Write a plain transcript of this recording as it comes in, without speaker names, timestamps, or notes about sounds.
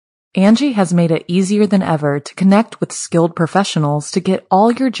Angie has made it easier than ever to connect with skilled professionals to get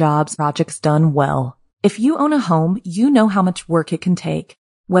all your jobs projects done well. If you own a home, you know how much work it can take,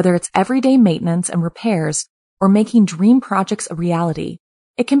 whether it's everyday maintenance and repairs or making dream projects a reality.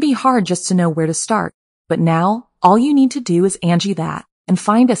 It can be hard just to know where to start, but now all you need to do is Angie that and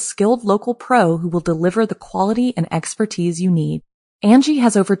find a skilled local pro who will deliver the quality and expertise you need. Angie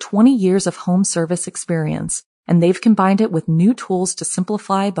has over 20 years of home service experience, and they've combined it with new tools to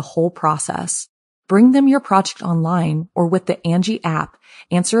simplify the whole process. Bring them your project online or with the Angie app,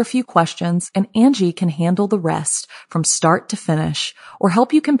 answer a few questions, and Angie can handle the rest from start to finish, or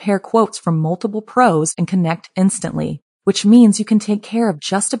help you compare quotes from multiple pros and connect instantly, which means you can take care of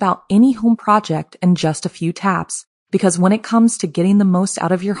just about any home project in just a few taps. Because when it comes to getting the most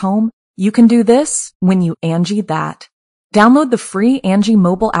out of your home, you can do this when you Angie that. Download the free Angie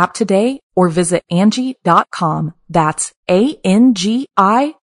mobile app today or visit Angie.com. That's ANGI.com.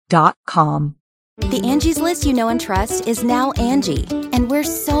 The Angie's List you know and trust is now Angie, and we're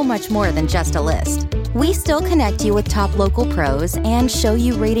so much more than just a list. We still connect you with top local pros and show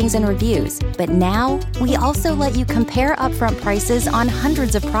you ratings and reviews, but now we also let you compare upfront prices on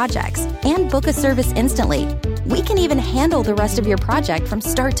hundreds of projects and book a service instantly. We can even handle the rest of your project from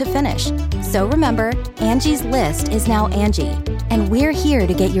start to finish. So remember, Angie's List is now Angie, and we're here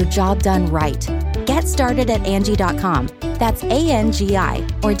to get your job done right. Get started at Angie.com. That's ANGI,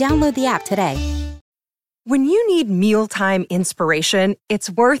 or download the app today. When you need mealtime inspiration,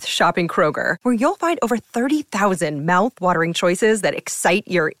 it's worth shopping Kroger, where you'll find over 30,000 mouth-watering choices that excite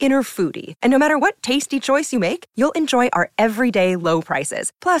your inner foodie. And no matter what tasty choice you make, you'll enjoy our everyday low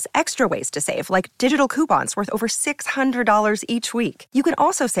prices, plus extra ways to save, like digital coupons worth over $600 each week. You can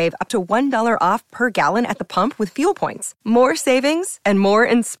also save up to $1 off per gallon at the pump with fuel points. More savings and more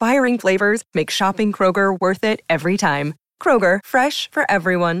inspiring flavors make shopping Kroger worth it every time. Kroger, fresh for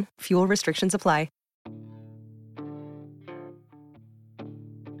everyone. Fuel restrictions apply.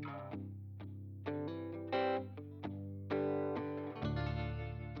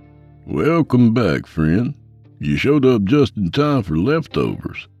 Welcome back, friend. You showed up just in time for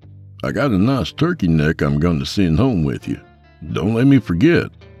leftovers. I got a nice turkey neck I'm going to send home with you. Don't let me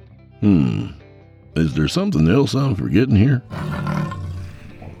forget. Is there something else I'm forgetting here?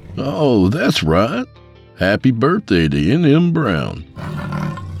 Oh, that's right. Happy birthday to N.M. Brown.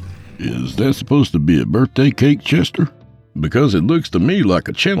 Is that supposed to be a birthday cake, Chester? Because it looks to me like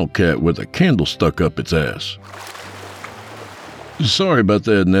a channel cat with a candle stuck up its ass. Sorry about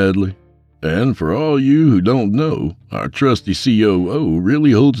that, Natalie. And for all you who don't know, our trusty COO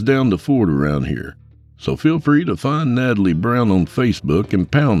really holds down the fort around here. So feel free to find Natalie Brown on Facebook and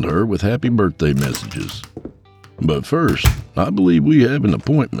pound her with happy birthday messages. But first, I believe we have an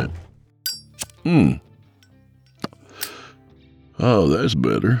appointment. Oh, that's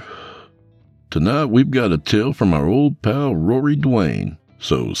better. Tonight we've got a tale from our old pal Rory Dwayne.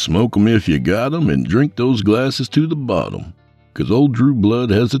 So smoke 'em if you got 'em and drink those glasses to the bottom. 'Cause old Drew Blood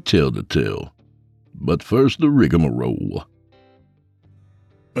has a tale to tell. But first, the rigmarole.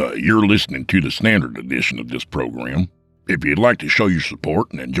 You're listening to the standard edition of this program. If you'd like to show your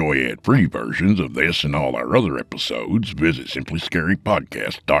support and enjoy ad-free versions of this and all our other episodes, visit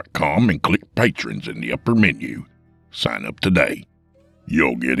simplyscarypodcast.com and click Patrons in the upper menu. Sign up today.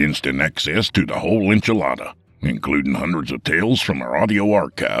 You'll get instant access to the whole enchilada, including hundreds of tales from our audio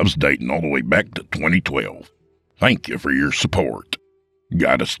archives dating all the way back to 2012. Thank you for your support.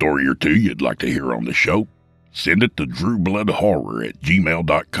 Got a story or two you'd like to hear on the show? Send it to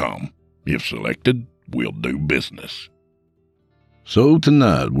drewbloodhorror@gmail.com. If selected, we'll do business. So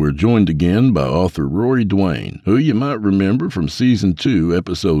tonight we're joined again by author Rory Dwayne, who you might remember from Season 2,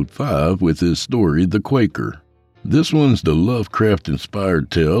 Episode 5 with his story, The Quaker. This one's the Lovecraft-inspired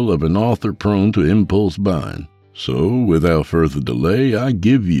tale of an author prone to impulse buying. So, without further delay, I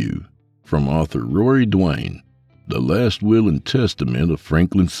give you, from author Rory Dwayne, The Last Will and Testament of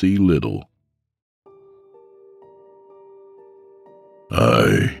Franklin C. Little.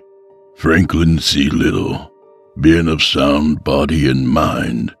 I, Franklin C. Little, being of sound body and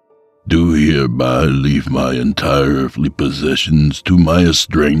mind, do hereby leave my entire earthly possessions to my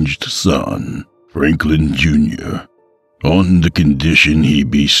estranged son, Franklin Jr., on the condition he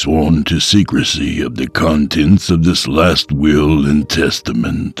be sworn to secrecy of the contents of this last will and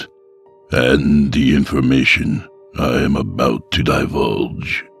testament, and the information I am about to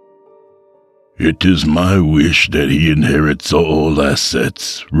divulge. It is my wish that he inherits all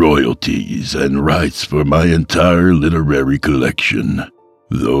assets, royalties, and rights for my entire literary collection,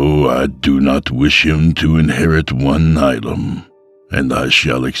 though I do not wish him to inherit one item, and I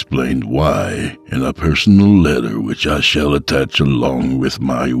shall explain why in a personal letter which I shall attach along with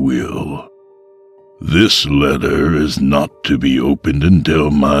my will. This letter is not to be opened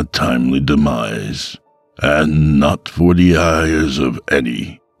until my timely demise, and not for the eyes of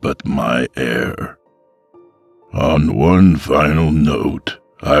any but my heir. On one final note,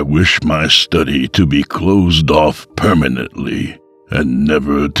 I wish my study to be closed off permanently and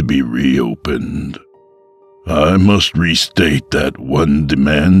never to be reopened. I must restate that one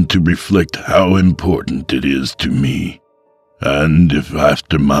demand to reflect how important it is to me. And if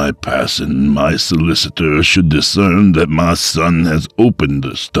after my passing my solicitor should discern that my son has opened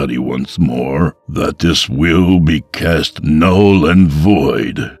the study once more, that this will be cast null and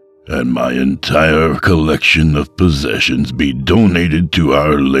void, and my entire collection of possessions be donated to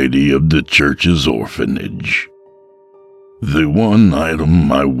Our Lady of the Church's orphanage. The one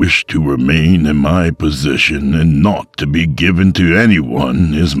item I wish to remain in my possession and not to be given to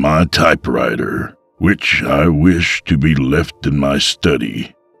anyone is my typewriter, which I wish to be left in my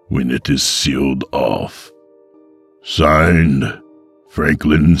study when it is sealed off. Signed,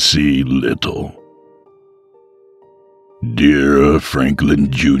 Franklin C. Little. Dear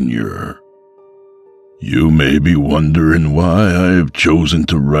Franklin Jr., you may be wondering why I have chosen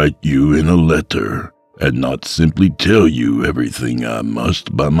to write you in a letter and not simply tell you everything I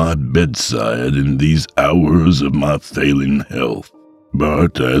must by my bedside in these hours of my failing health.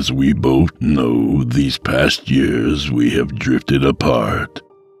 But as we both know, these past years we have drifted apart,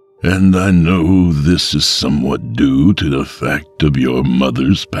 and I know this is somewhat due to the fact of your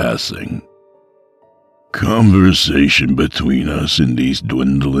mother's passing. Conversation between us in these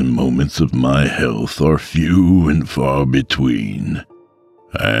dwindling moments of my health are few and far between,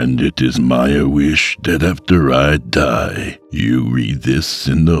 and it is my wish that after I die, you read this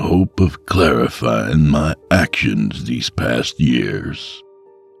in the hope of clarifying my actions these past years.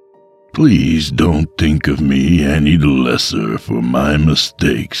 Please don't think of me any the lesser for my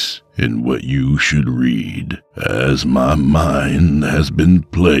mistakes in what you should read, as my mind has been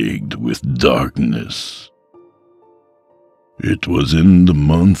plagued with darkness. It was in the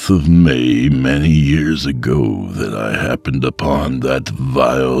month of May many years ago that I happened upon that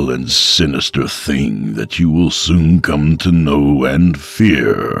vile and sinister thing that you will soon come to know and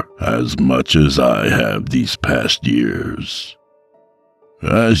fear as much as I have these past years.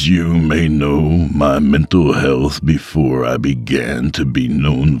 As you may know, my mental health before I began to be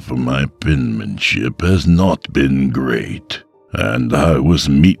known for my penmanship has not been great, and I was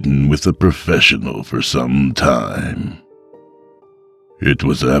meeting with a professional for some time. It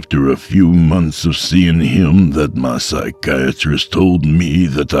was after a few months of seeing him that my psychiatrist told me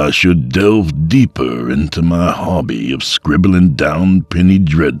that I should delve deeper into my hobby of scribbling down penny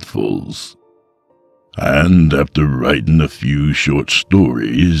dreadfuls. And after writing a few short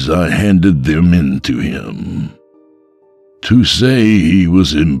stories, I handed them in to him. To say he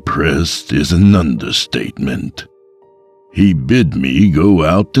was impressed is an understatement. He bid me go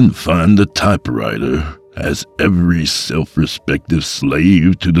out and find a typewriter, as every self-respective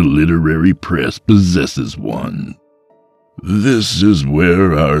slave to the literary press possesses one. This is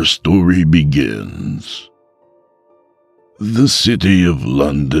where our story begins. The city of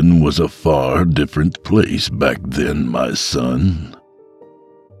London was a far different place back then, my son.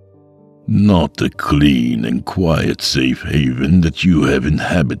 Not the clean and quiet safe haven that you have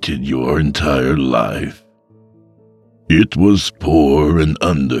inhabited your entire life. It was poor and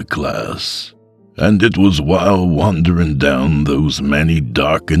underclass, and it was while wandering down those many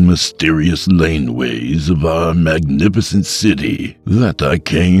dark and mysterious laneways of our magnificent city that I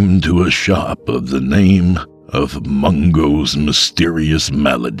came to a shop of the name of Mungo's Mysterious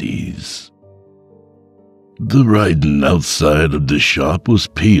Maladies. The writing outside of the shop was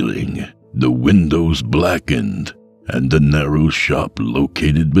peeling, the windows blackened, and the narrow shop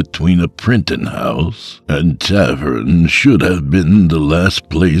located between a printing house and tavern should have been the last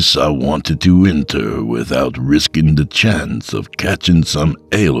place I wanted to enter without risking the chance of catching some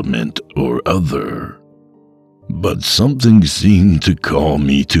ailment or other. But something seemed to call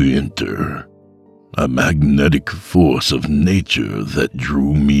me to enter, a magnetic force of nature that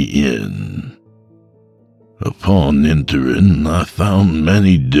drew me in. Upon entering, I found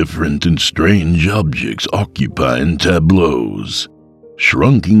many different and strange objects occupying tableaus,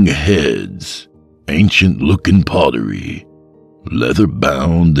 shrunken heads, ancient-looking pottery,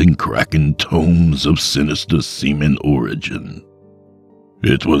 leather-bound and cracking tomes of sinister seeming origin.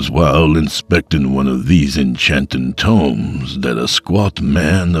 It was while inspecting one of these enchanting tomes that a squat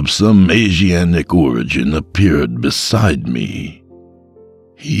man of some Asiatic origin appeared beside me.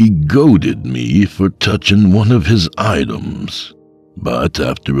 He goaded me for touching one of his items, But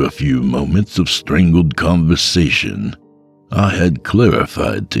after a few moments of strangled conversation, I had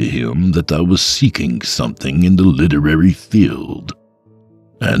clarified to him that I was seeking something in the literary field,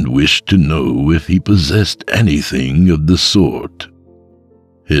 and wished to know if he possessed anything of the sort.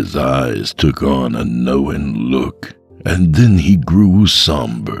 His eyes took on a knowing look, and then he grew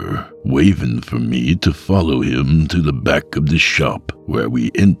somber, waving for me to follow him to the back of the shop, where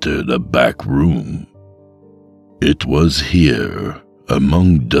we entered a back room. It was here,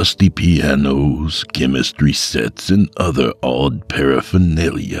 among dusty pianos, chemistry sets, and other odd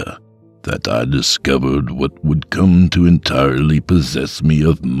paraphernalia, that I discovered what would come to entirely possess me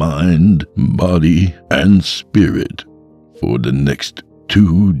of mind, body, and spirit for the next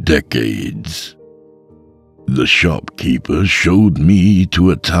 2 decades. The shopkeeper showed me to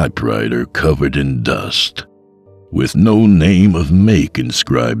a typewriter covered in dust. With no name of make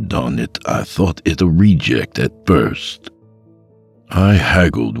inscribed on it, I thought it a reject at first. I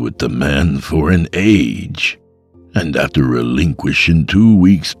haggled with the man for an age, and after relinquishing 2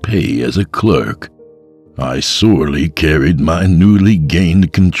 weeks' pay as a clerk, I sorely carried my newly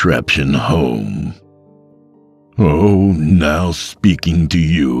gained contraption home. Oh, now speaking to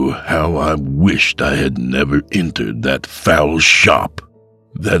you, how I wished I had never entered that foul shop,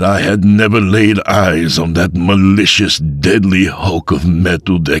 that I had never laid eyes on that malicious, deadly hulk of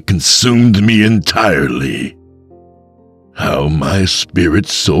metal that consumed me entirely. How my spirit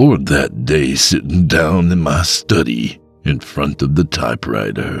soared that day sitting down in my study in front of the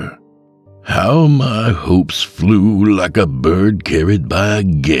typewriter. How my hopes flew like a bird carried by a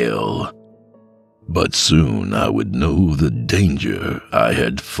gale. But soon I would know the danger I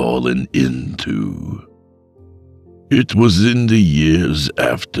had fallen into. It was in the years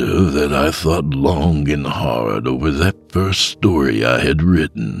after that I thought long and hard over that first story I had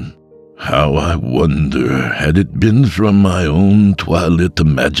written. How I wonder, had it been from my own twilit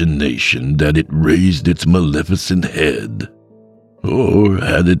imagination that it raised its maleficent head? Or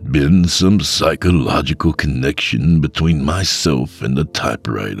had it been some psychological connection between myself and the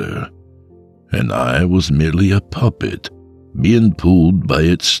typewriter, and I was merely a puppet being pulled by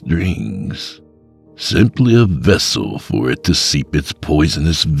its strings, simply a vessel for it to seep its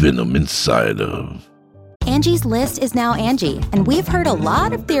poisonous venom inside of? Angie's List is now Angie, and we've heard a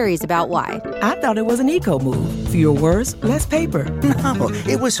lot of theories about why. I thought it was an eco move. Fewer words, less paper. No,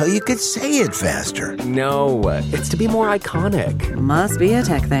 it was so you could say it faster. No, it's to be more iconic. Must be a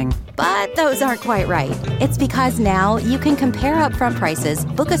tech thing. But those aren't quite right. It's because now you can compare upfront prices,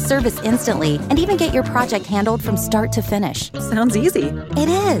 book a service instantly, and even get your project handled from start to finish. Sounds easy. It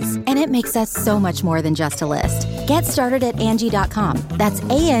is, and it makes us so much more than just a list. Get started at Angie.com. That's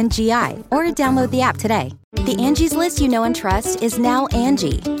ANGI, or download the app today. The Angie's List you know and trust is now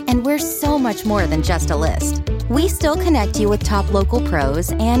Angie, and we're so much more than just a list. We still connect you with top local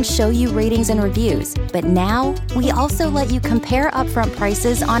pros and show you ratings and reviews, but now we also let you compare upfront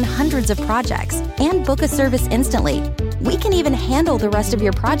prices on hundreds of projects and book a service instantly. We can even handle the rest of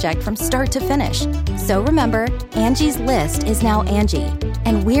your project from start to finish. So remember, Angie's List is now Angie,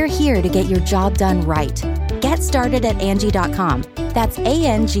 and we're here to get your job done right. Get started at Angie.com. That's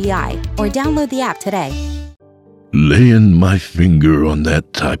ANGI, or download the app today. Laying my finger on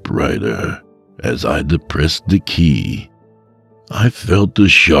that typewriter as I depressed the key, I felt a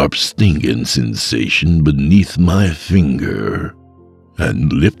sharp stinging sensation beneath my finger,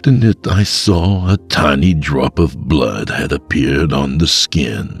 and lifting it I saw a tiny drop of blood had appeared on the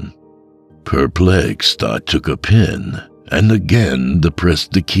skin. Perplexed, I took a pen and again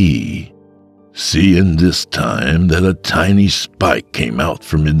depressed the key, seeing this time that a tiny spike came out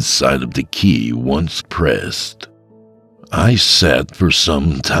from inside of the key once pressed. I sat for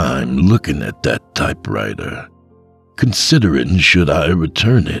some time looking at that typewriter, considering should I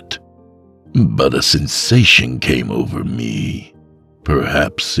return it. But a sensation came over me.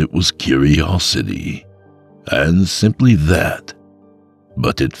 Perhaps it was curiosity, and simply that.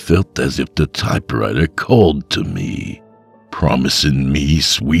 But it felt as if the typewriter called to me, promising me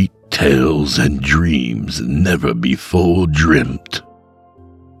sweet tales and dreams never before dreamt.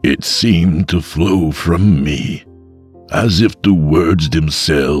 It seemed to flow from me, as if the words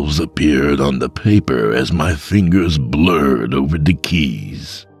themselves appeared on the paper as my fingers blurred over the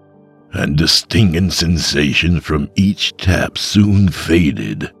keys, and the stinging sensation from each tap soon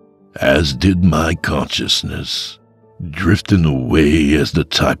faded, as did my consciousness, drifting away as the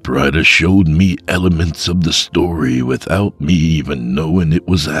typewriter showed me elements of the story without me even knowing it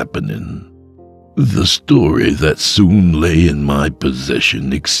was happening. The story that soon lay in my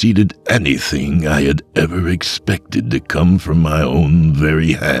possession exceeded anything I had ever expected to come from my own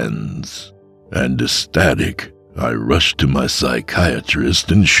very hands, and ecstatic, I rushed to my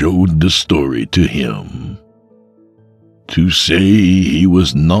psychiatrist and showed the story to him. To say he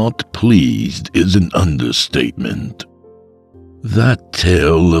was not pleased is an understatement. That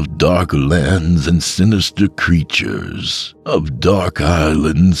tale of dark lands and sinister creatures, of dark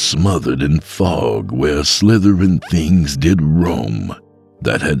islands smothered in fog where slithering things did roam,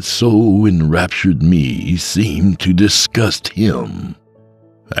 that had so enraptured me seemed to disgust him,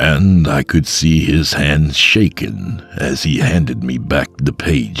 and I could see his hands shaken as he handed me back the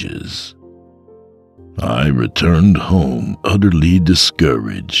pages. I returned home utterly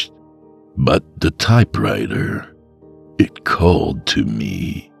discouraged, but the typewriter, it called to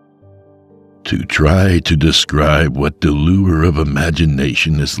me. To try to describe what the lure of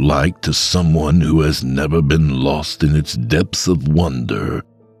imagination is like to someone who has never been lost in its depths of wonder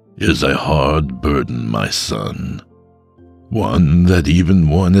is a hard burden, my son. One that even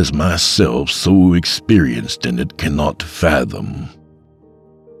one as myself so experienced in it cannot fathom.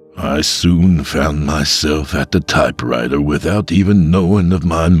 I soon found myself at the typewriter without even knowing of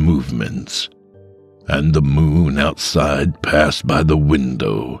my movements, and the moon outside passed by the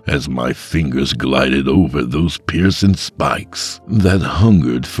window as my fingers glided over those piercing spikes that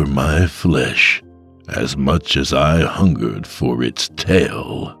hungered for my flesh as much as I hungered for its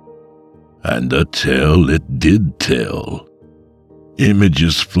tale. And a tale it did tell.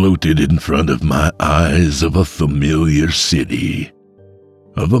 Images floated in front of my eyes of a familiar city,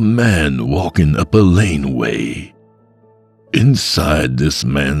 of a man walking up a laneway. Inside this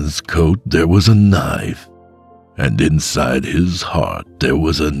man's coat there was a knife, and inside his heart there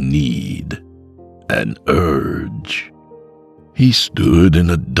was a need, an urge. He stood in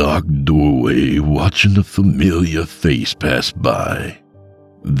a dark doorway watching a familiar face pass by.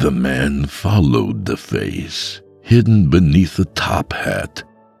 The man followed the face, hidden beneath a top hat,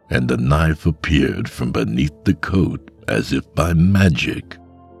 and the knife appeared from beneath the coat as if by magic.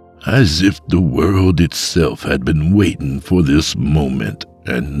 As if the world itself had been waiting for this moment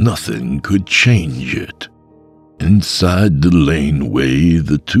and nothing could change it. Inside the laneway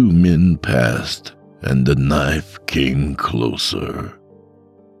the two men passed, and the knife came closer.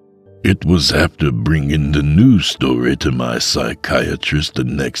 It was after bringing the new story to my psychiatrist the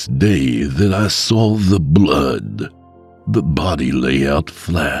next day that I saw the blood. The body lay out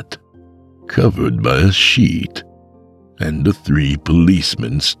flat, covered by a sheet, and the 3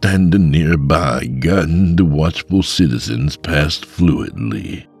 policemen standing nearby guiding the watchful citizens past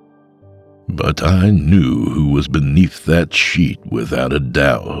fluidly. But I knew who was beneath that sheet without a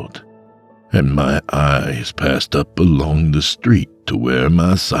doubt, and my eyes passed up along the street to where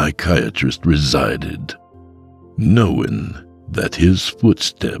my psychiatrist resided, knowing that his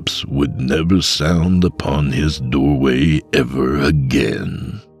footsteps would never sound upon his doorway ever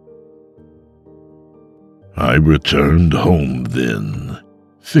again. I returned home then,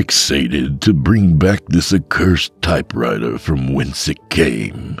 fixated to bring back this accursed typewriter from whence it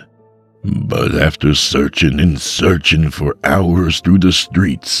came. But after searching and searching for hours through the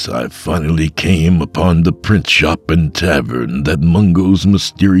streets, I finally came upon the print shop and tavern that Mungo's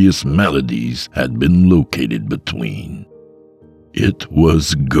mysterious maladies had been located between. It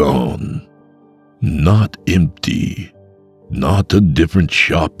was gone. Not empty. Not a different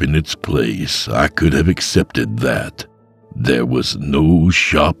shop in its place. I could have accepted that. There was no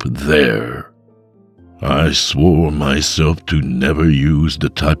shop there. I swore myself to never use the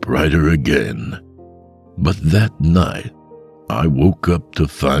typewriter again. But that night, I woke up to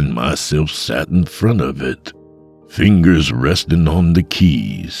find myself sat in front of it, fingers resting on the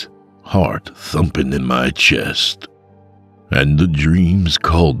keys, heart thumping in my chest. And the dreams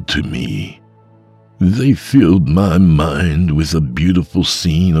called to me. They filled my mind with a beautiful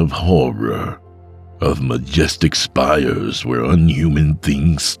scene of horror, of majestic spires where unhuman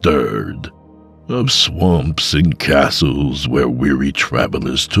things stirred, of swamps and castles where weary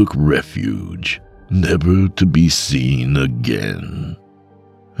travelers took refuge, never to be seen again.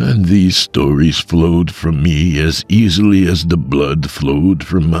 And these stories flowed from me as easily as the blood flowed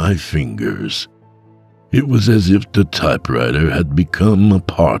from my fingers. It was as if the typewriter had become a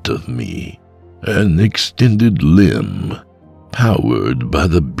part of me, an extended limb, powered by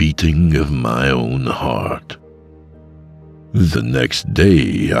the beating of my own heart. The next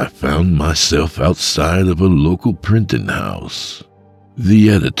day, I found myself outside of a local printing house.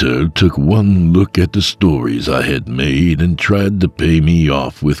 The editor took one look at the stories I had made and tried to pay me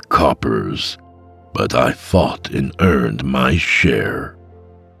off with coppers, but I fought and earned my share.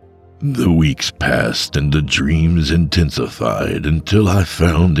 The weeks passed and the dreams intensified until I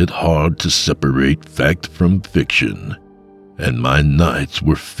found it hard to separate fact from fiction, and my nights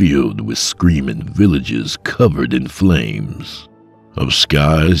were filled with screaming villages covered in flames, of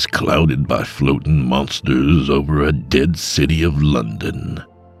skies clouded by floating monsters over a dead city of London,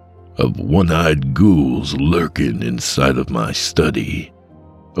 of one-eyed ghouls lurking inside of my study,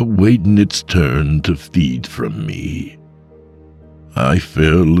 awaiting its turn to feed from me. I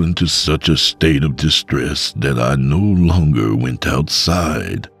fell into such a state of distress that I no longer went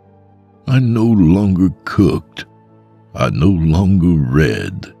outside. I no longer cooked. I no longer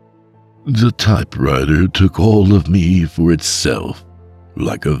read. The typewriter took all of me for itself,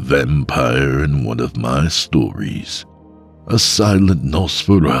 like a vampire in one of my stories, a silent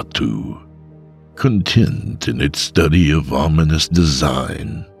Nosferatu, content in its study of ominous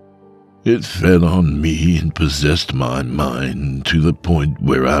design. It fed on me and possessed my mind to the point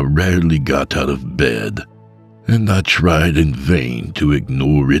where I rarely got out of bed, and I tried in vain to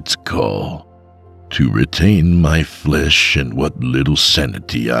ignore its call, to retain my flesh and what little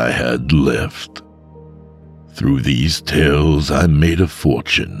sanity I had left. Through these tales I made a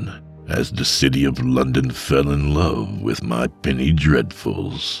fortune, as the city of London fell in love with my penny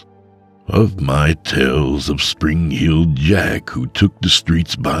dreadfuls. Of my tales of Spring-Heeled Jack who took the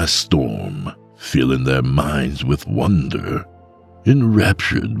streets by storm, filling their minds with wonder,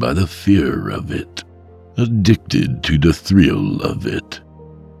 enraptured by the fear of it, addicted to the thrill of it.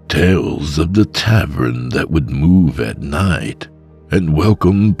 Tales of the tavern that would move at night and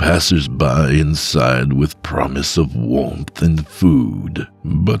welcome passers-by inside with promise of warmth and food,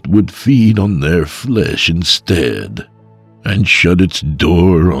 but would feed on their flesh instead, and shut its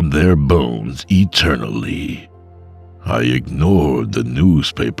door on their bones eternally. I ignored the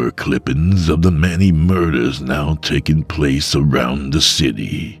newspaper clippings of the many murders now taking place around the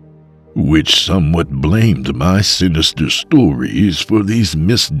city, which somewhat blamed my sinister stories for these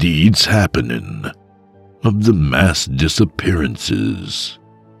misdeeds happening, of the mass disappearances.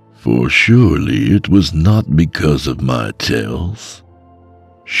 For surely it was not because of my tales.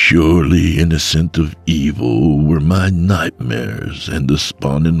 Surely innocent of evil were my nightmares and the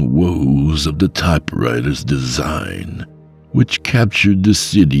spawning woes of the typewriter's design, which captured the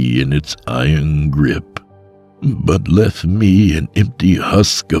city in its iron grip, but left me an empty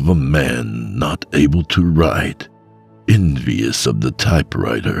husk of a man not able to write, envious of the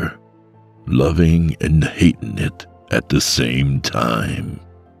typewriter, loving and hating it at the same time.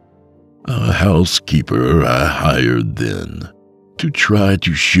 A housekeeper I hired then, to try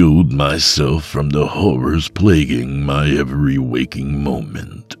to shield myself from the horrors plaguing my every waking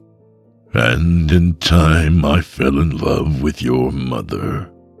moment. And in time I fell in love with your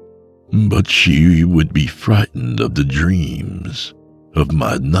mother. But she would be frightened of the dreams, of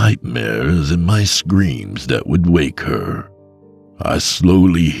my nightmares and my screams that would wake her. I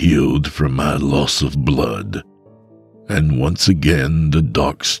slowly healed from my loss of blood, and once again the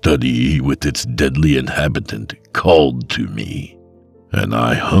dark study with its deadly inhabitant called to me, and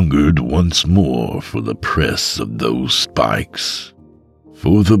I hungered once more for the press of those spikes,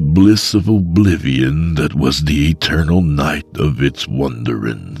 for the bliss of oblivion that was the eternal night of its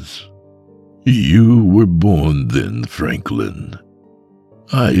wanderings. You were born then, Franklin.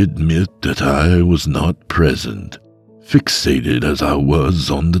 I admit that I was not present, fixated as I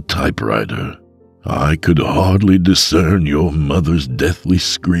was on the typewriter. I could hardly discern your mother's deathly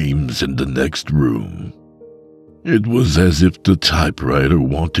screams in the next room. It was as if the typewriter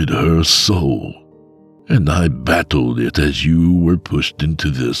wanted her soul, and I battled it as you were pushed into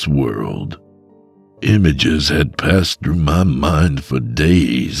this world. Images had passed through my mind for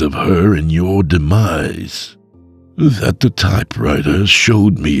days of her and your demise. That the typewriter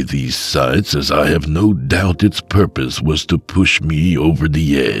showed me these sights, as I have no doubt its purpose was to push me over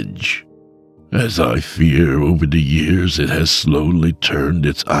the edge. As I fear over the years it has slowly turned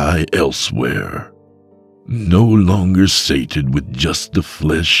its eye elsewhere, no longer sated with just the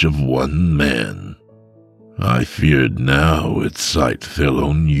flesh of one man. I feared now its sight fell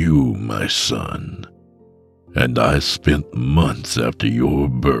on you, my son, and I spent months after your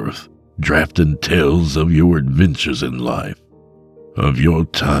birth drafting tales of your adventures in life, of your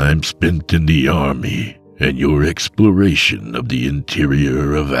time spent in the army and your exploration of the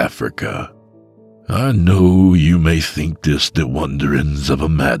interior of Africa. I know you may think this the wanderings of a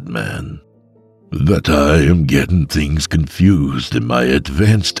madman, that I am getting things confused in my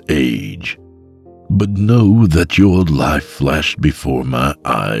advanced age, but know that your life flashed before my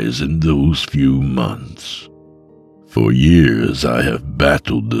eyes in those few months. For years I have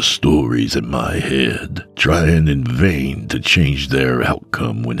battled the stories in my head, trying in vain to change their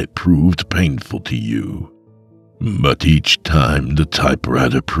outcome when it proved painful to you. But each time the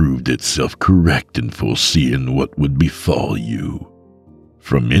typewriter proved itself correct in foreseeing what would befall you.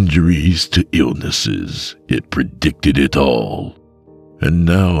 From injuries to illnesses, it predicted it all. And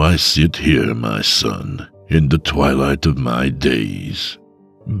now I sit here, my son, in the twilight of my days,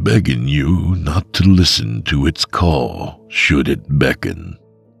 begging you not to listen to its call should it beckon.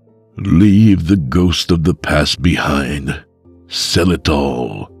 Leave the ghost of the past behind, sell it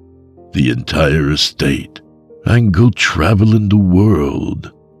all, the entire estate, and go traveling the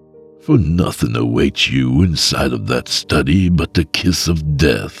world, for nothing awaits you inside of that study but the kiss of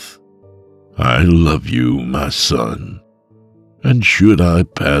death. I love you, my son, and should I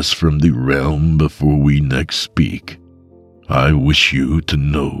pass from the realm before we next speak, I wish you to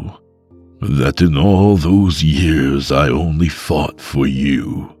know that in all those years I only fought for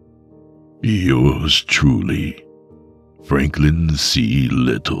you. Yours truly, Franklin C.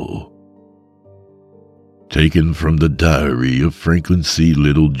 Little. Taken from the diary of Franklin C.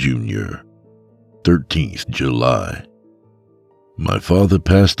 Little, Jr., 13th July. My father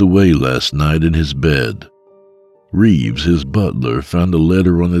passed away last night in his bed. Reeves, his butler, found a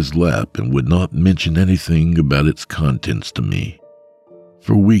letter on his lap and would not mention anything about its contents to me.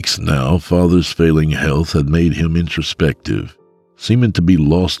 For weeks now, Father's failing health had made him introspective, seeming to be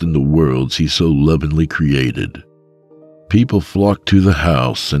lost in the worlds he so lovingly created. People flocked to the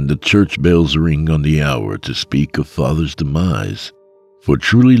house, and the church bells ring on the hour to speak of Father's demise, for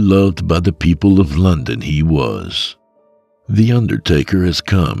truly loved by the people of London he was. The undertaker has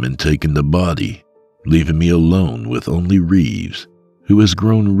come and taken the body, leaving me alone with only Reeves, who has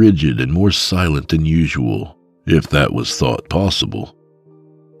grown rigid and more silent than usual, if that was thought possible.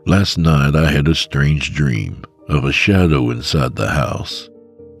 Last night I had a strange dream of a shadow inside the house,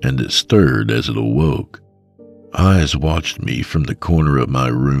 and it stirred as it awoke. Eyes watched me from the corner of my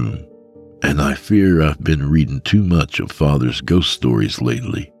room, and I fear I've been reading too much of Father's ghost stories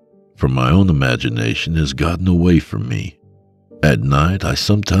lately, for my own imagination has gotten away from me. At night I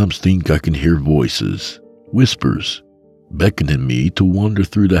sometimes think I can hear voices, whispers, beckoning me to wander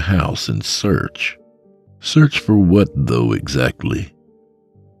through the house and search. Search for what, though, exactly?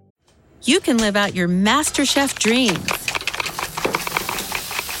 You can live out your MasterChef dreams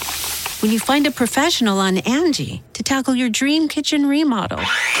when you find a professional on Angie to tackle your dream kitchen remodel.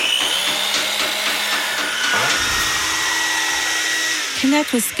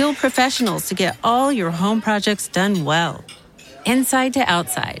 Connect with skilled professionals to get all your home projects done well. Inside to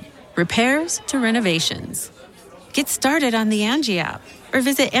outside, repairs to renovations. Get started on the Angie app or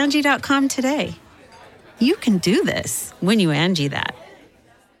visit Angie.com today. You can do this when you Angie that.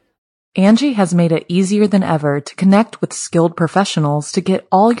 Angie has made it easier than ever to connect with skilled professionals to get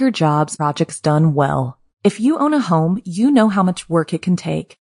all your jobs projects done well. If you own a home, you know how much work it can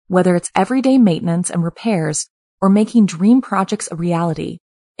take, whether it's everyday maintenance and repairs or making dream projects a reality.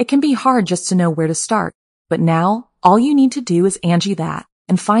 It can be hard just to know where to start, but now all you need to do is Angie that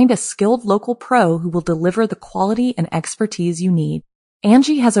and find a skilled local pro who will deliver the quality and expertise you need.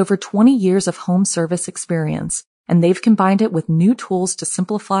 Angie has over 20 years of home service experience, and they've combined it with new tools to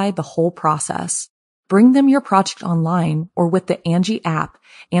simplify the whole process. Bring them your project online or with the Angie app,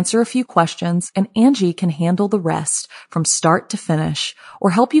 answer a few questions, and Angie can handle the rest from start to finish, or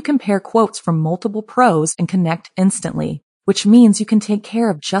help you compare quotes from multiple pros and connect instantly, which means you can take care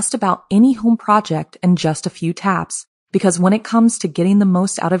of just about any home project in just a few taps. Because when it comes to getting the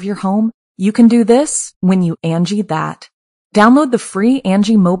most out of your home, you can do this when you Angie that. Download the free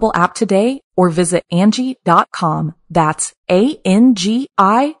Angie mobile app today or visit Angie.com. That's ANGI.com.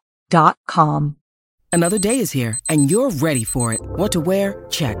 Another day is here, and you're ready for it. What to wear?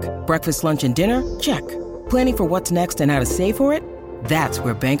 Check. Breakfast, lunch, and dinner? Check. Planning for what's next and how to save for it? That's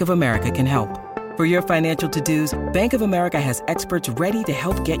where Bank of America can help. For your financial to-dos, Bank of America has experts ready to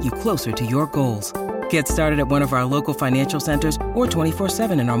help get you closer to your goals. Get started at one of our local financial centers or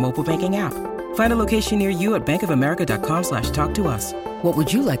 24/7 in our mobile banking app. Find a location near you at bankofamerica.com/talktous. What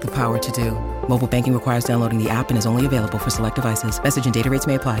would you like the power to do? Mobile banking requires downloading the app and is only available for select devices. Message and data rates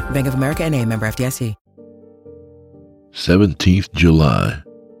may apply. Bank of America N.A., member FDIC. 17th July.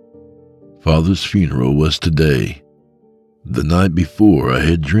 Father's funeral was today. The night before, I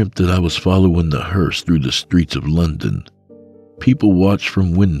had dreamt that I was following the hearse through the streets of London. People watched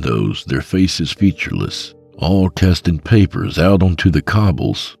from windows, their faces featureless, all casting papers out onto the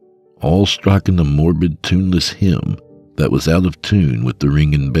cobbles, all striking a morbid, tuneless hymn that was out of tune with the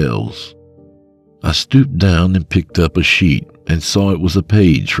ringing bells. I stooped down and picked up a sheet and saw it was a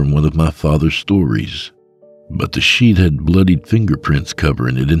page from one of my father's stories, but the sheet had bloodied fingerprints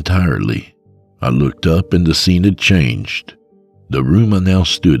covering it entirely. I looked up and the scene had changed. The room I now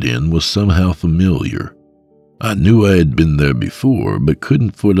stood in was somehow familiar. I knew I had been there before, but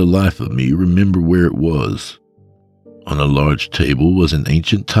couldn't for the life of me remember where it was. On a large table was an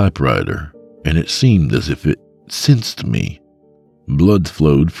ancient typewriter, and it seemed as if it sensed me. Blood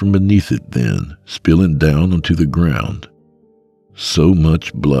flowed from beneath it then, spilling down onto the ground. So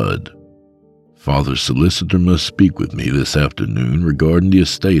much blood. Father's solicitor must speak with me this afternoon regarding the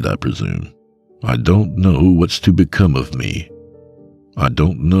estate, I presume. I don't know what's to become of me. I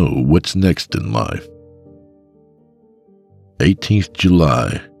don't know what's next in life. 18th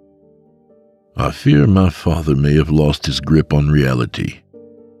July. I fear my father may have lost his grip on reality.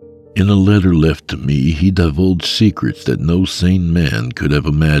 In a letter left to me, he divulged secrets that no sane man could have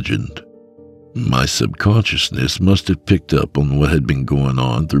imagined. My subconsciousness must have picked up on what had been going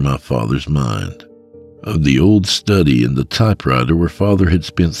on through my father's mind. Of the old study and the typewriter where father had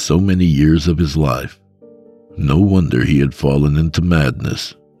spent so many years of his life. No wonder he had fallen into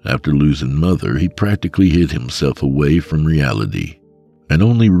madness. After losing mother, he practically hid himself away from reality, and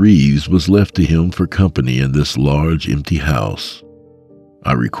only Reeves was left to him for company in this large, empty house.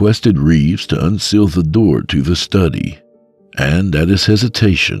 I requested Reeves to unseal the door to the study, and at his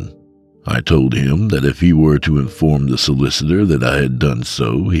hesitation, I told him that if he were to inform the solicitor that I had done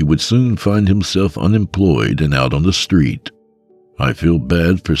so, he would soon find himself unemployed and out on the street. I feel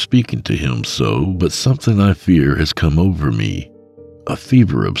bad for speaking to him so, but something I fear has come over me. A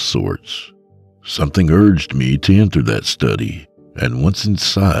fever of sorts. Something urged me to enter that study, and once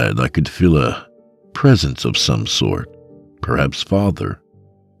inside I could feel a presence of some sort, perhaps father,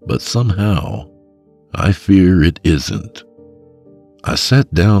 but somehow I fear it isn't. I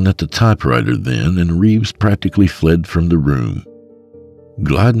sat down at the typewriter then, and Reeves practically fled from the room.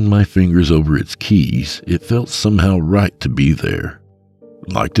 Gliding my fingers over its keys, it felt somehow right to be there.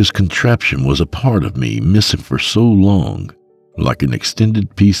 Like this contraption was a part of me missing for so long. Like an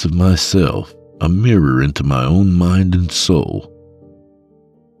extended piece of myself, a mirror into my own mind and soul.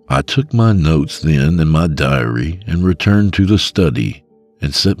 I took my notes then and my diary and returned to the study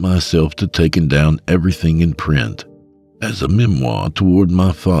and set myself to taking down everything in print as a memoir toward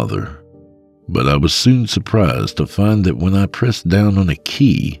my father. But I was soon surprised to find that when I pressed down on a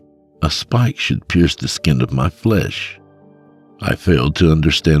key, a spike should pierce the skin of my flesh. I failed to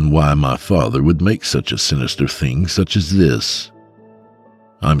understand why my father would make such a sinister thing such as this.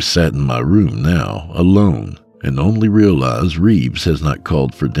 I'm sat in my room now, alone, and only realize Reeves has not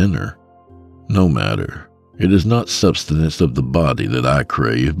called for dinner. No matter. It is not sustenance of the body that I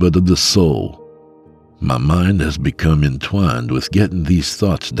crave, but of the soul. My mind has become entwined with getting these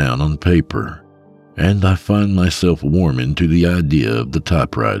thoughts down on paper, and I find myself warming to the idea of the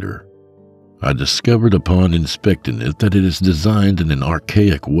typewriter. I discovered upon inspecting it that it is designed in an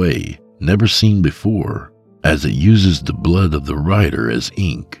archaic way, never seen before, as it uses the blood of the writer as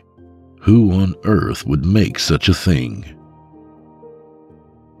ink. Who on earth would make such a thing?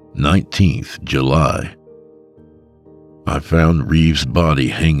 19th July. I found Reeves' body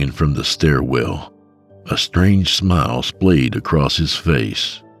hanging from the stairwell. A strange smile splayed across his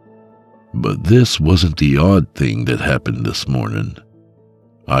face. But this wasn't the odd thing that happened this morning.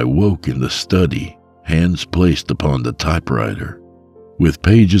 I woke in the study, hands placed upon the typewriter, with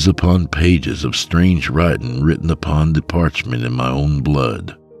pages upon pages of strange writing written upon the parchment in my own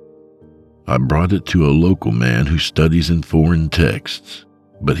blood. I brought it to a local man who studies in foreign texts,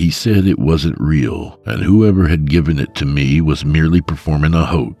 but he said it wasn't real, and whoever had given it to me was merely performing a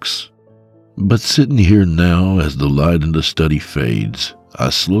hoax. But sitting here now, as the light in the study fades, I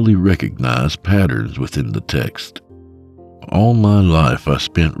slowly recognize patterns within the text. All my life I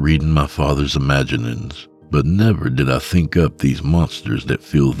spent reading my father's imaginings, but never did I think up these monsters that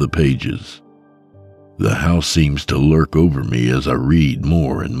fill the pages. The house seems to lurk over me as I read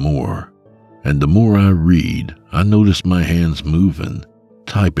more and more, and the more I read, I notice my hands moving,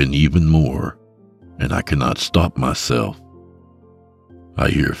 typing even more, and I cannot stop myself. I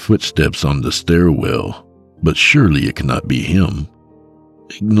hear footsteps on the stairwell, but surely it cannot be him.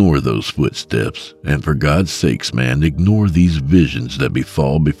 Ignore those footsteps, and for God's sakes, man, ignore these visions that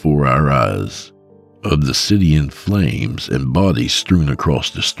befall before our eyes, of the city in flames and bodies strewn across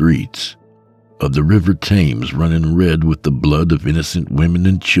the streets, of the river Thames running red with the blood of innocent women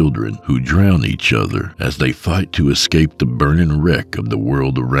and children who drown each other as they fight to escape the burning wreck of the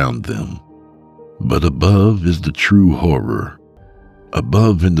world around them. But above is the true horror.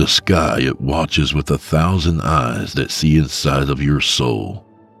 Above in the sky it watches with 1,000 eyes that see inside of your soul,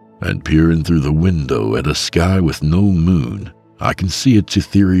 and peering through the window at a sky with no moon, I can see its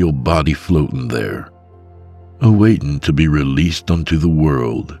ethereal body floating there, awaiting to be released onto the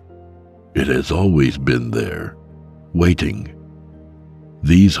world. It has always been there, waiting.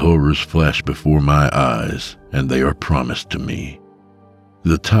 These horrors flash before my eyes, and they are promised to me.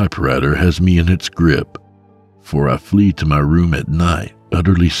 The typewriter has me in its grip, for I flee to my room at night,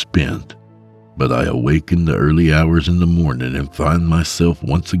 utterly spent, but I awaken the early hours in the morning and find myself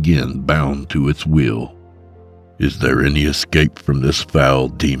once again bound to its will. Is there any escape from this foul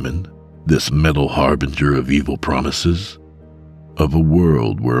demon, this metal harbinger of evil promises? Of a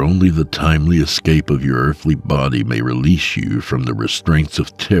world where only the timely escape of your earthly body may release you from the restraints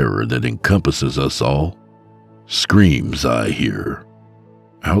of terror that encompasses us all? Screams I hear,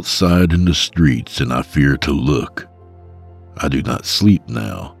 outside in the streets, and I fear to look. I do not sleep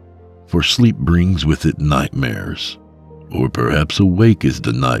now, for sleep brings with it nightmares. Or perhaps awake is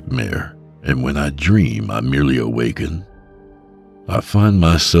the nightmare, and when I dream I merely awaken. I find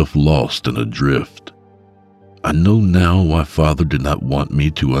myself lost and adrift. I know now why Father did not want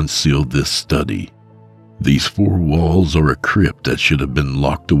me to unseal this study. These four walls are a crypt that should have been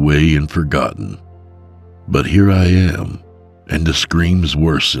locked away and forgotten. But here I am, and the screams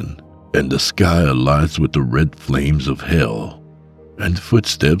worsen, and the sky alights with the red flames of hell, and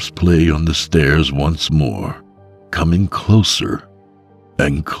footsteps play on the stairs once more, coming closer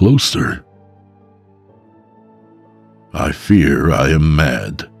and closer. I fear I am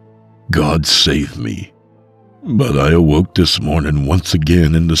mad. God save me. But I awoke this morning once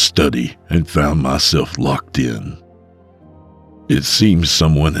again in the study and found myself locked in. It seems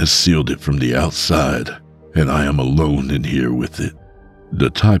someone has sealed it from the outside, and I am alone in here with it.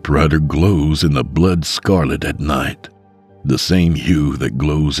 The typewriter glows in a blood scarlet at night, the same hue that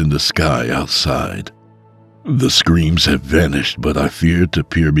glows in the sky outside. The screams have vanished, but I fear to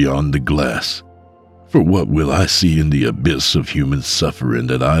peer beyond the glass. For what will I see in the abyss of human suffering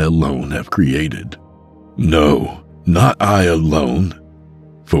that I alone have created? No, not I alone.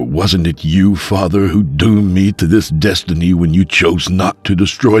 For wasn't it you, Father, who doomed me to this destiny when you chose not to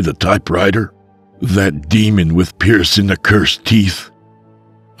destroy the typewriter? That demon with piercing accursed teeth?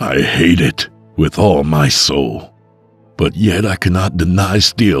 I hate it with all my soul. But yet I cannot deny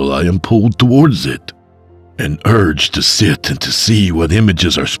still I am pulled towards it, an urge to sit and to see what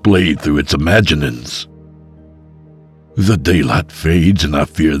images are splayed through its imaginings. The daylight fades, and I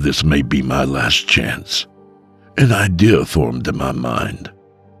fear this may be my last chance. An idea formed in my mind,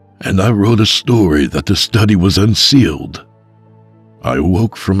 and I wrote a story that the study was unsealed. I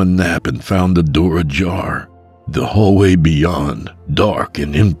woke from a nap and found the door ajar, the hallway beyond dark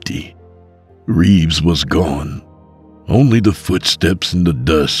and empty. Reeves was gone. Only the footsteps in the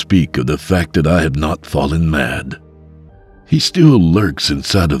dust speak of the fact that I have not fallen mad. He still lurks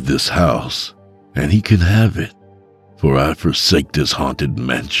inside of this house, and he can have it, for I forsake this haunted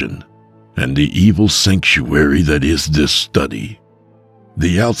mansion and the evil sanctuary that is this study.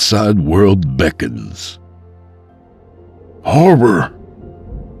 The outside world beckons. Horror!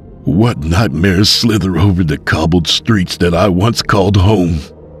 What nightmares slither over the cobbled streets that I once called home?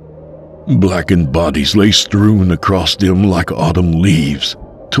 Blackened bodies lay strewn across them like autumn leaves,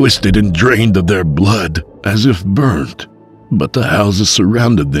 twisted and drained of their blood as if burnt, but the houses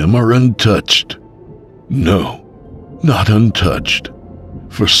surrounding them are untouched. No, not untouched,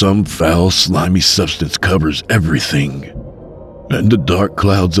 for some foul, slimy substance covers everything, and the dark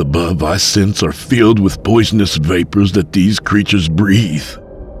clouds above I sense are filled with poisonous vapors that these creatures breathe,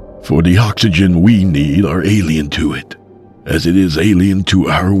 for the oxygen we need are alien to it, as it is alien to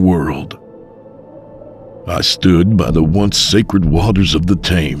our world. I stood by the once sacred waters of the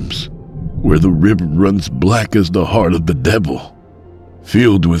Thames, where the river runs black as the heart of the devil,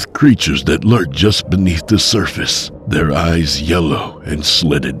 filled with creatures that lurk just beneath the surface, their eyes yellow and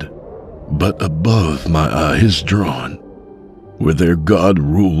slitted. But above my eye is drawn, where their God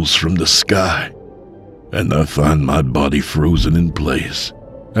rules from the sky, and I find my body frozen in place,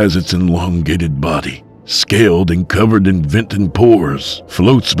 as its elongated body, scaled and covered in vent and pores,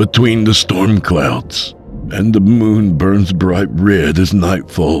 floats between the storm clouds, and the moon burns bright red as night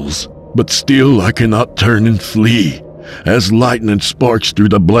falls, but still I cannot turn and flee, as lightning sparks through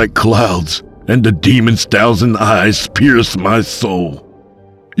the black clouds, and the demon's thousand eyes pierce my soul.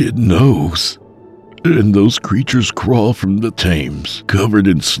 It knows, and those creatures crawl from the Thames, covered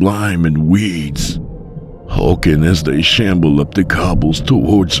in slime and weeds, hulking as they shamble up the cobbles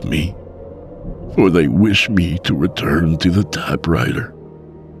towards me, for they wish me to return to the typewriter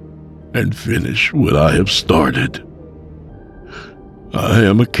and finish what I have started. I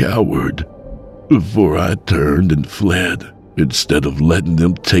am a coward, for I turned and fled instead of letting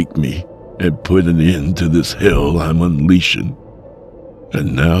them take me and put an end to this hell I'm unleashing.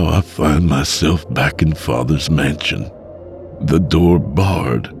 And now I find myself back in Father's mansion, the door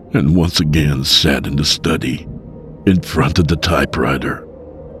barred, and once again sat in the study, in front of the typewriter,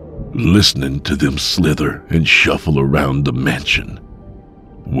 listening to them slither and shuffle around the mansion,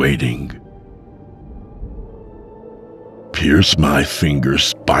 waiting. Pierce my fingers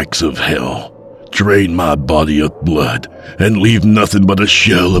spikes of hell, drain my body of blood, and leave nothing but a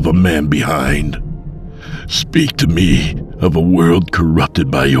shell of a man behind. Speak to me of a world corrupted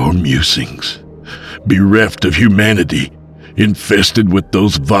by your musings, bereft of humanity, infested with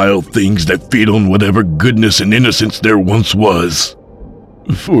those vile things that feed on whatever goodness and innocence there once was.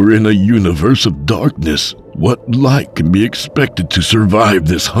 For in a universe of darkness, what light can be expected to survive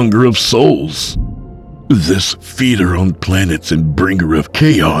this hunger of souls? This feeder on planets and bringer of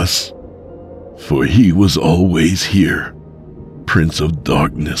chaos? For he was always here, Prince of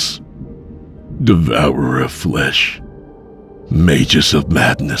Darkness, Devourer of Flesh, Magus of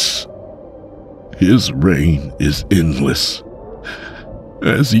Madness. His reign is endless,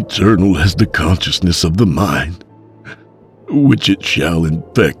 as eternal as the consciousness of the mind, which it shall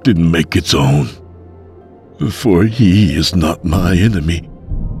infect and make its own. For he is not my enemy,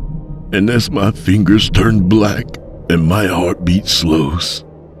 and as my fingers turn black and my heartbeat slows,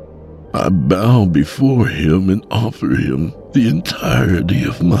 I bow before him and offer him the entirety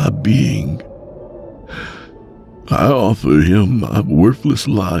of my being. I offer him my worthless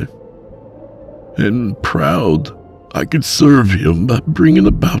life, and proud I could serve him by bringing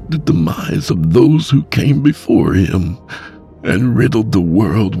about the demise of those who came before him and riddled the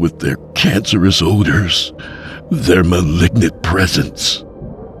world with their cancerous odors, their malignant presence.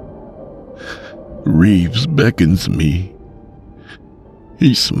 Reeves beckons me.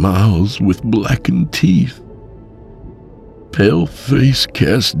 He smiles with blackened teeth, pale face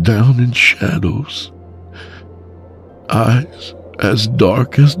cast down in shadows, eyes as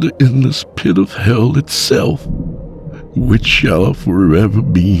dark as the endless pit of hell itself, which shall forever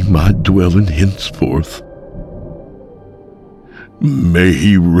be my dwelling henceforth. May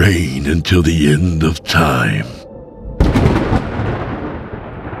he reign until the end of time.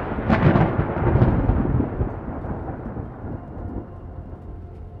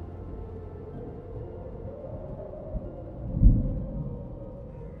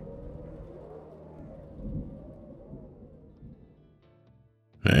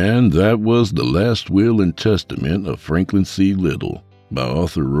 And that was The Last Will and Testament of Franklin C. Little by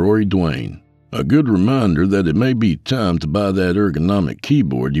author Rory Duane. A good reminder that it may be time to buy that ergonomic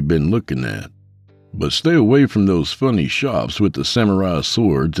keyboard you've been looking at. But stay away from those funny shops with the samurai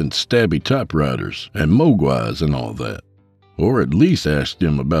swords and stabby typewriters and mogwais and all that. Or at least ask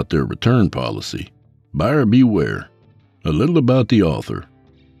them about their return policy. Buyer beware. A little about the author.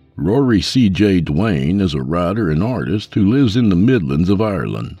 Rory C.J. Duane is a writer and artist who lives in the Midlands of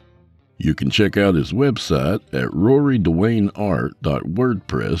Ireland. You can check out his website at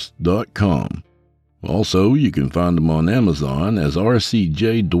roryduaneart.wordpress.com. Also, you can find him on Amazon as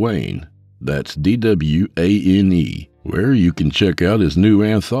R.C.J. Duane, that's D-W-A-N-E, where you can check out his new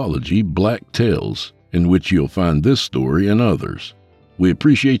anthology, Black Tales, in which you'll find this story and others. We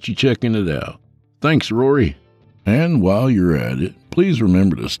appreciate you checking it out. Thanks, Rory. And while you're at it, please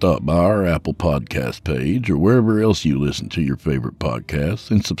remember to stop by our Apple Podcast page or wherever else you listen to your favorite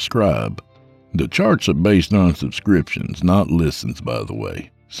podcasts and subscribe. The charts are based on subscriptions, not listens, by the way.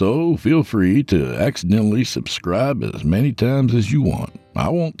 So feel free to accidentally subscribe as many times as you want. I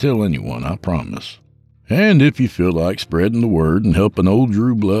won't tell anyone, I promise. And if you feel like spreading the word and helping old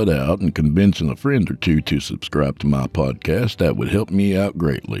Drew Blood out and convincing a friend or two to subscribe to my podcast, that would help me out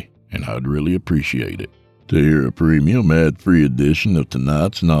greatly, and I'd really appreciate it. To hear a premium ad-free edition of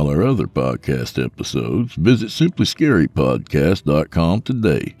tonight's and all our other podcast episodes, visit simplyscarypodcast.com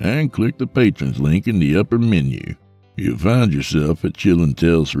today and click the patrons link in the upper menu. You'll find yourself at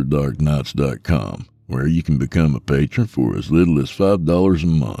chillintalesfordarknights.com, where you can become a patron for as little as $5 a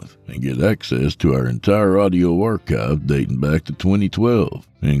month and get access to our entire audio archive dating back to 2012,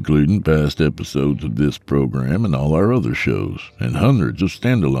 including past episodes of this program and all our other shows, and hundreds of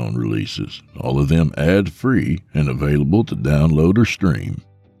standalone releases, all of them ad-free and available to download or stream.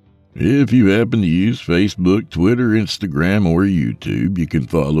 If you happen to use Facebook, Twitter, Instagram, or YouTube, you can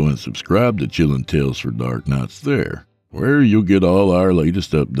follow and subscribe to Chillin' Tales for Dark Nights there, where you'll get all our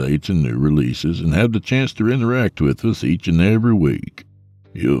latest updates and new releases and have the chance to interact with us each and every week.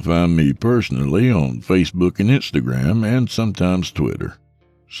 You'll find me personally on Facebook and Instagram and sometimes Twitter.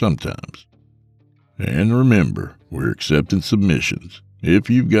 Sometimes. And remember, we're accepting submissions. If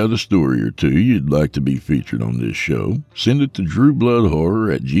you've got a story or two you'd like to be featured on this show, send it to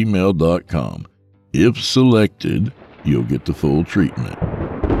drewbloodhorror@gmail.com. If selected, you'll get the full treatment.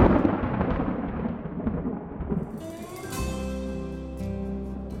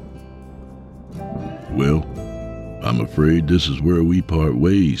 Well, I'm afraid this is where we part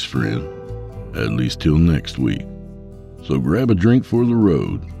ways, friend. At least till next week. So grab a drink for the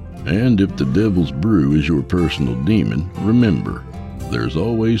road, and if the devil's brew is your personal demon, remember, there's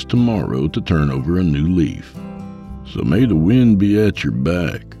always tomorrow to turn over a new leaf. So may the wind be at your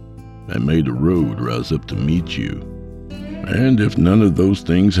back, and may the road rise up to meet you. And if none of those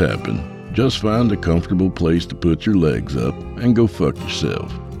things happen, just find a comfortable place to put your legs up and go fuck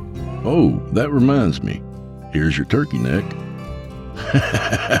yourself. Oh, that reminds me. Here's your turkey neck.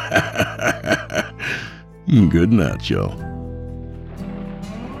 Good night, y'all.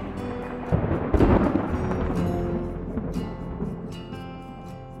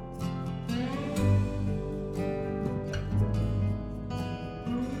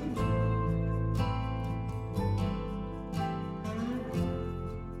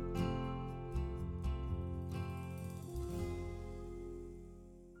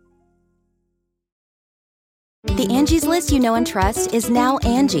 The Angie's List you know and trust is now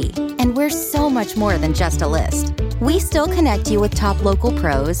Angie, and we're so much more than just a list. We still connect you with top local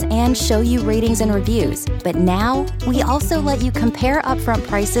pros and show you ratings and reviews, but now we also let you compare upfront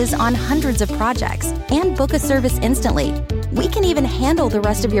prices on hundreds of projects and book a service instantly. We can even handle the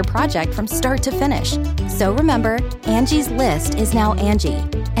rest of your project from start to finish. So remember, Angie's List is now Angie,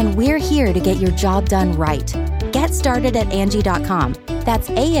 and we're here to get your job done right. Get started at Angie.com. That's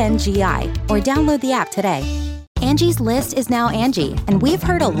ANGI, or download the app today. Angie's List is now Angie, and we've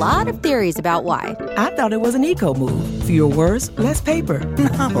heard a lot of theories about why. I thought it was an eco move. Fewer words, less paper.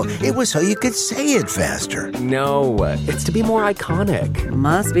 No, it was so you could say it faster. No, it's to be more iconic.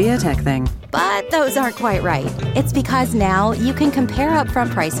 Must be a tech thing. But those aren't quite right. It's because now you can compare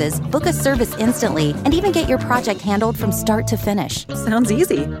upfront prices, book a service instantly, and even get your project handled from start to finish. Sounds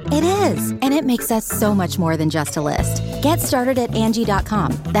easy. It is, and it makes us so much more than just a list. Get started at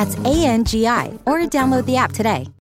Angie.com. That's ANGI, or download the app today.